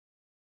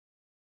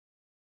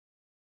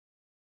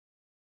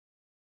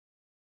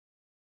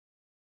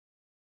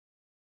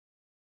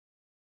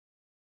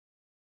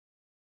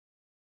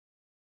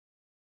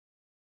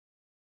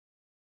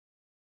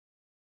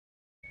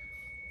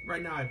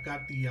Right now I've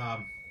got the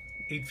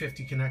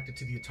 850 connected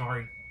to the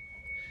Atari.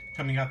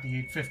 Coming out the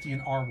 850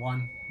 and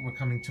R1. We're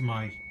coming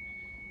to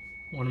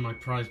one of my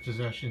prized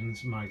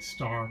possessions, my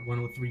Star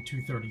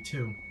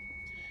 103232.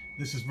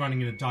 This is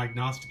running in a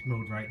diagnostic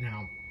mode right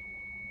now,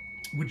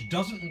 which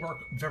doesn't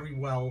work very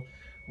well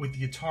with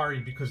the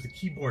Atari because the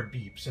keyboard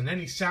beeps, and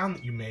any sound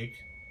that you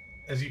make,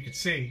 as you can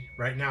see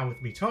right now with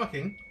me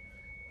talking,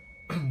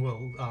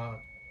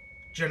 will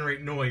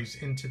generate noise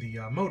into the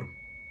modem.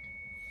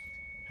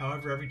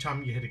 However, every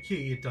time you hit a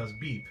key, it does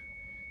beep.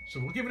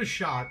 So we'll give it a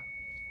shot.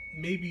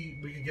 Maybe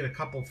we could get a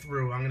couple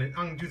through. I'm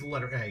gonna do the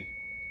letter A.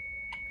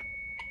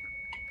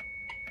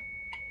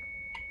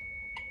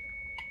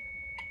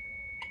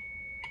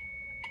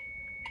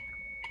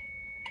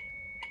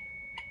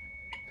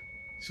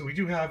 So we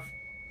do have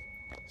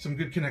some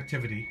good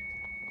connectivity.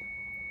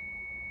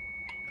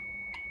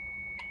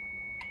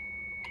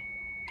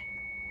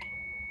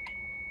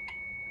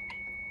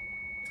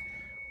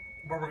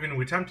 What we're going to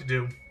attempt to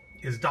do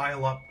is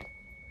dial up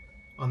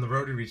on the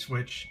rotary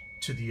switch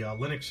to the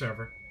Linux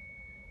server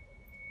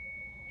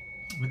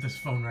with this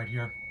phone right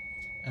here,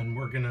 and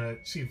we're going to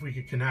see if we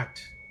could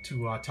connect to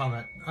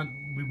Telnet.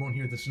 We won't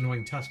hear this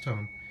annoying test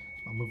tone.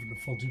 I'll move it to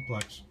full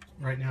duplex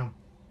right now.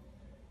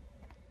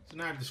 So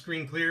now I have the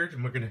screen cleared,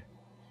 and we're going to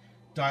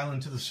dial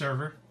into the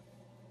server.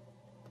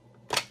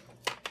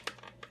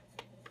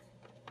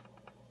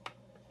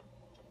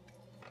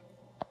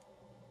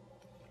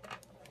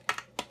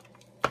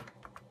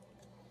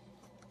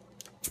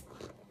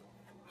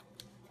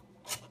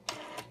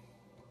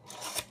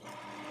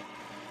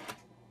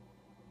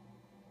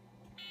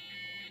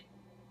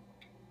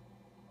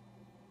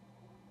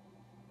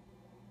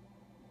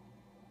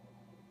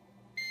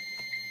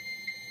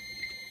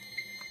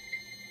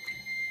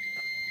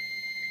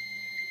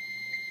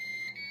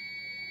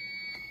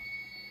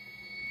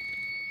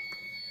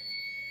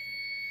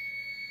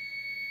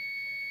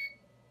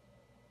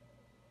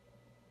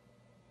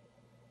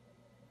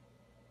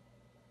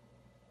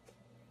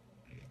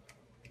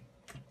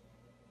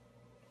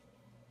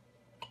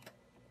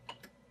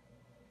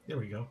 There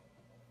we go.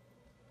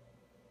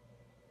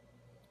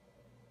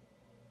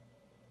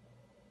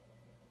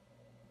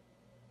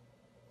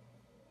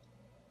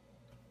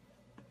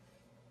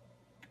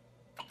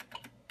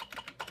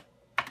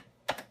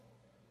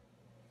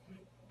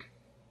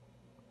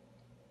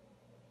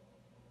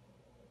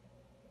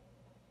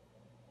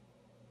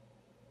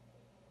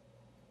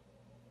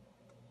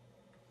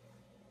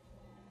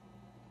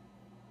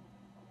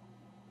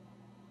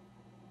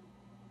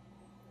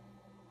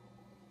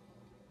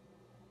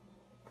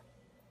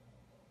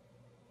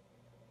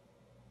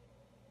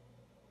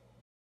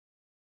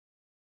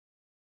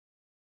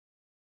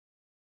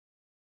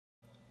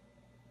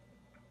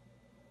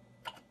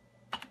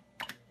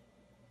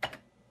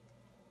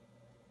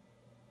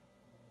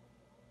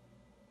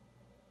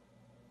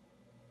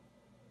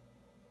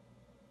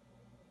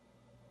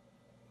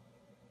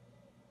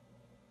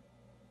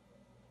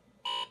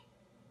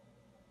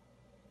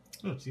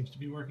 Oh, it seems to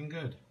be working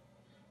good.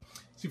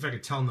 See if I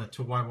could tell that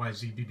to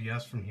YYZ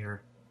BBS from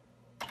here.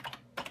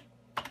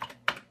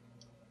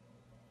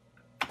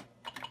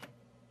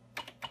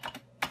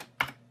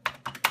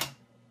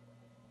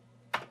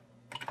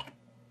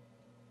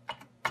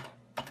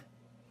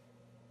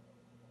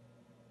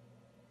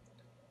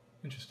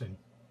 Interesting.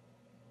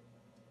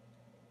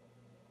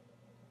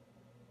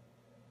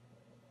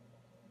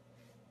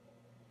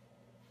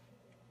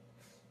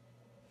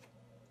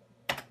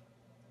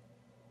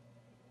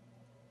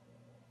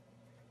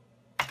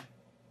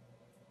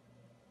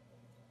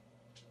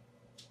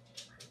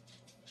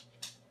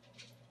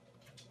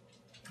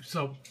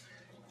 So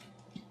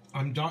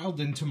I'm dialed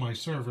into my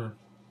server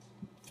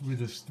through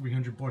this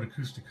 300 baud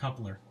acoustic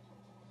coupler,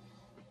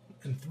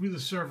 and through the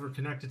server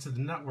connected to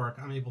the network,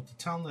 I'm able to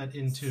telnet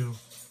into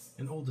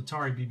an old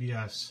Atari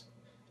BBS.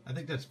 I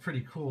think that's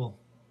pretty cool,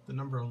 the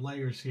number of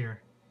layers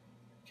here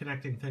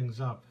connecting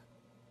things up.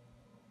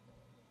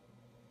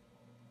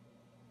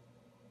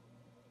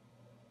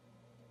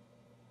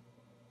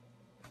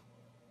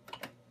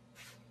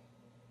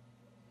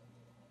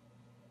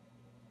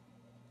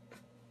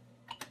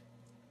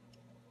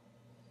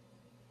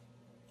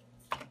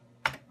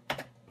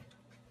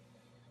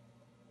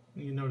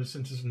 You notice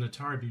since it's an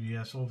Atari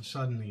BBS, all of a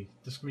sudden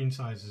the screen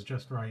size is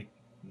just right,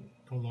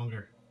 no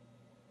longer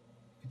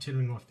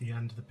continuing off the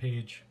end of the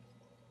page.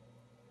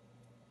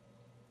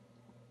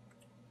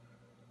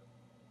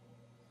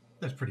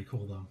 That's pretty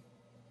cool though.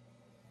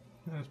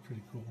 That's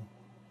pretty cool.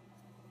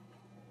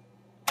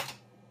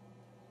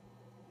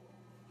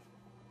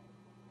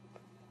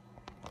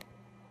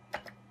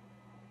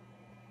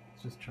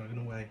 It's just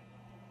chugging away.